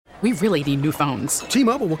We really need new phones.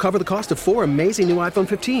 T-Mobile will cover the cost of 4 amazing new iPhone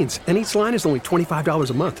 15s, and each line is only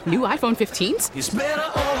 $25 a month. New iPhone 15s? It's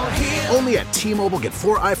better over here. Only at T-Mobile, get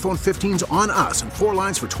 4 iPhone 15s on us and 4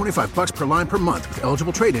 lines for $25 per line per month with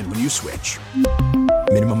eligible trade-in when you switch.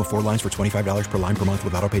 Minimum of 4 lines for $25 per line per month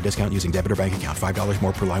with autopay discount using debit or bank account. $5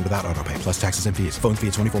 more per line without autopay, plus taxes and fees. Phone fee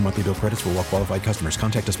at 24 monthly bill credits for well-qualified customers.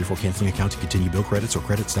 Contact us before canceling account to continue bill credits or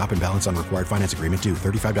credit stop and balance on required finance agreement due.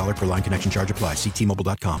 $35 per line connection charge applies. See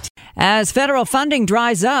T-Mobile.com. As federal funding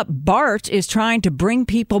dries up, BART is trying to bring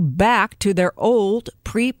people back to their old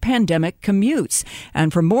pre-pandemic commutes.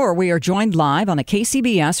 And for more, we are joined live on the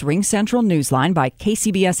KCBS Ring Central Newsline by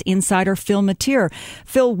KCBS insider Phil Matier.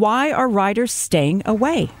 Phil, why are riders staying away?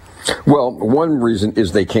 Well, one reason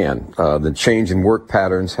is they can. The change in work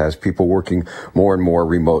patterns has people working more and more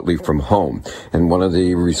remotely from home. And one of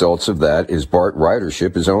the results of that is BART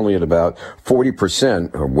ridership is only at about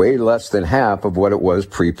 40%, or way less than half of what it was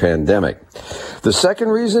pre-pandemic. The second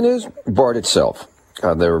reason is BART itself.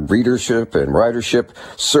 Their readership and ridership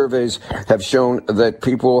surveys have shown that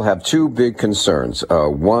people have two big concerns.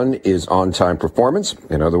 One is on-time performance.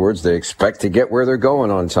 In other words, they expect to get where they're going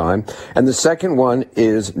on time. And the second one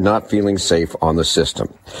is not feeling safe on the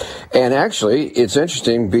system. And actually, it's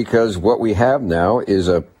interesting because what we have now is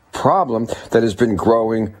a problem that has been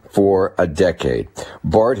growing for a decade.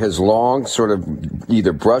 BART has long sort of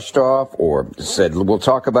either brushed off or said, we'll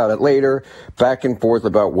talk about it later, back and forth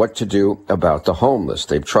about what to do about the homeless.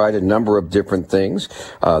 They've tried a number of different things.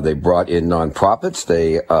 They brought in nonprofits.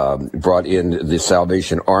 They brought in the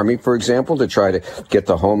Salvation Army, for example, to try to get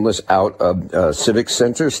the homeless out of Civic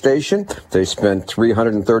Center Station. They spent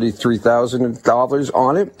 $333,000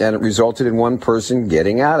 on it, and it resulted in one person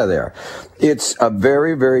getting out of there. It's a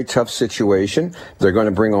very, very tough situation. They're going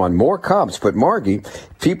to bring on more cops. But, Margie,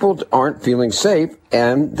 people aren't feeling safe,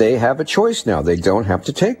 and they have a choice now. They don't have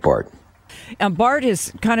to take BART. BART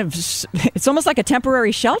is kind of, it's almost like a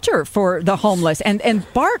temporary shelter for the homeless. And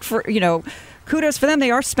BART, for, kudos for them.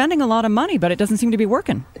 They are spending a lot of money, but it doesn't seem to be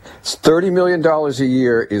working. $30 million a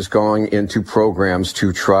year is going into programs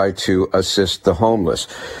to try to assist the homeless.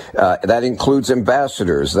 That includes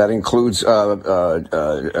ambassadors. That includes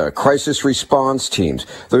crisis response teams.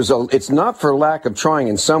 It's not for lack of trying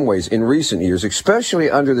in some ways in recent years, especially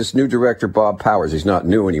under this new director, Bob Powers. He's not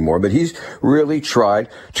new anymore, but he's really tried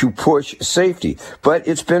to push safety. But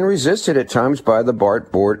it's been resisted at times by the BART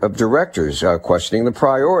board of directors, questioning the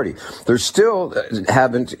priority. There's still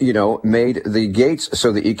haven't, made the gates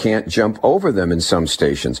so that you can't jump over them in some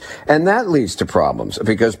stations. And that leads to problems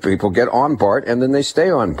because people get on BART and then they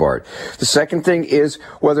stay on BART. The second thing is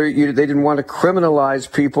whether they didn't want to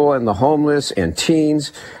criminalize people and the homeless and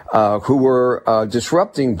teens who were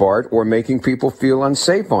disrupting BART or making people feel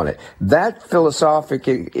unsafe on it. That philosophic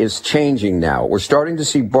is changing now. We're starting to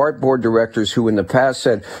see BART board directors who in the past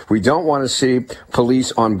said, we don't want to see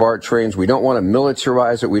police on BART trains. We don't want to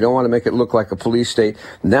militarize it. We don't want to make it look like a police state.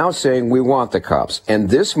 Now saying we want the cops. And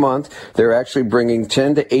this month, they're actually bringing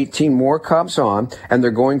 10 to 18 more cops on, and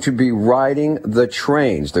they're going to be riding the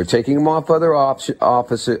trains. They're taking them off other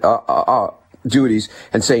duties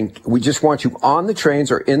and saying, we just want you on the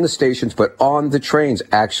trains or in the stations, but on the trains,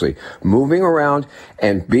 actually moving around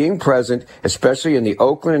and being present, especially in the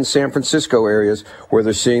Oakland and San Francisco areas where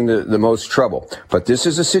they're seeing the most trouble. But this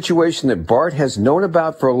is a situation that BART has known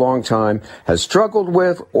about for a long time, has struggled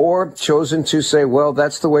with, or chosen to say, well,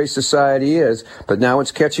 that's the way society is. But now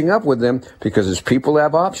it's catching up with them because as people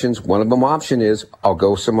have options, one of them option is, I'll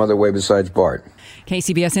go some other way besides BART.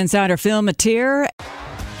 KCBS insider Phil Matier.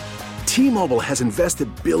 T-Mobile has invested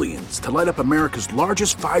billions to light up America's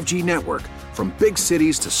largest 5G network, from big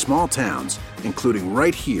cities to small towns, including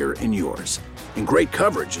right here in yours. And great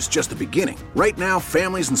coverage is just the beginning. Right now,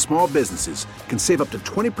 families and small businesses can save up to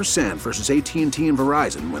 20% versus AT&T and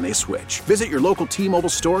Verizon when they switch. Visit your local T-Mobile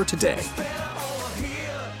store today.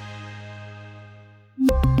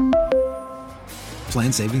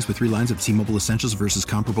 Plan savings with 3 lines of T-Mobile Essentials versus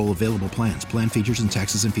comparable available plans. Plan features and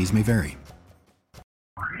taxes and fees may vary.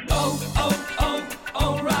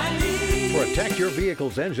 Protect your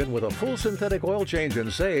vehicle's engine with a full synthetic oil change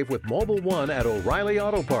and save with Mobil 1 at O'Reilly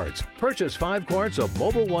Auto Parts. Purchase 5 quarts of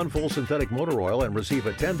Mobil 1 full synthetic motor oil and receive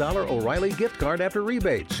a $10 O'Reilly gift card after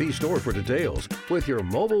rebate. See store for details. With your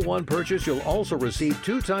Mobil 1 purchase, you'll also receive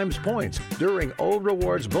 2 times points during O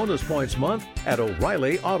Rewards Bonus Points Month at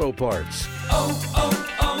O'Reilly Auto Parts.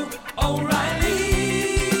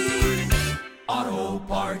 O'Reilly Auto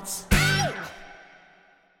Parts.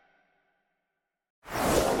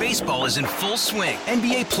 Baseball is in full swing.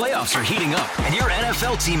 NBA playoffs are heating up, and your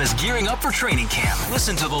NFL team is gearing up for training camp.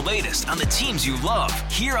 Listen to the latest on the teams you love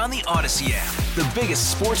here on the Odyssey app. The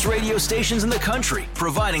biggest sports radio stations in the country,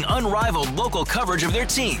 providing unrivaled local coverage of their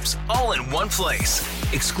teams, all in one place.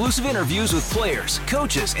 Exclusive interviews with players,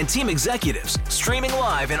 coaches, and team executives, streaming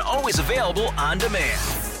live and always available on demand.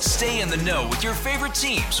 Stay in the know with your favorite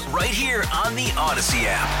teams right here on the Odyssey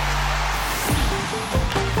app.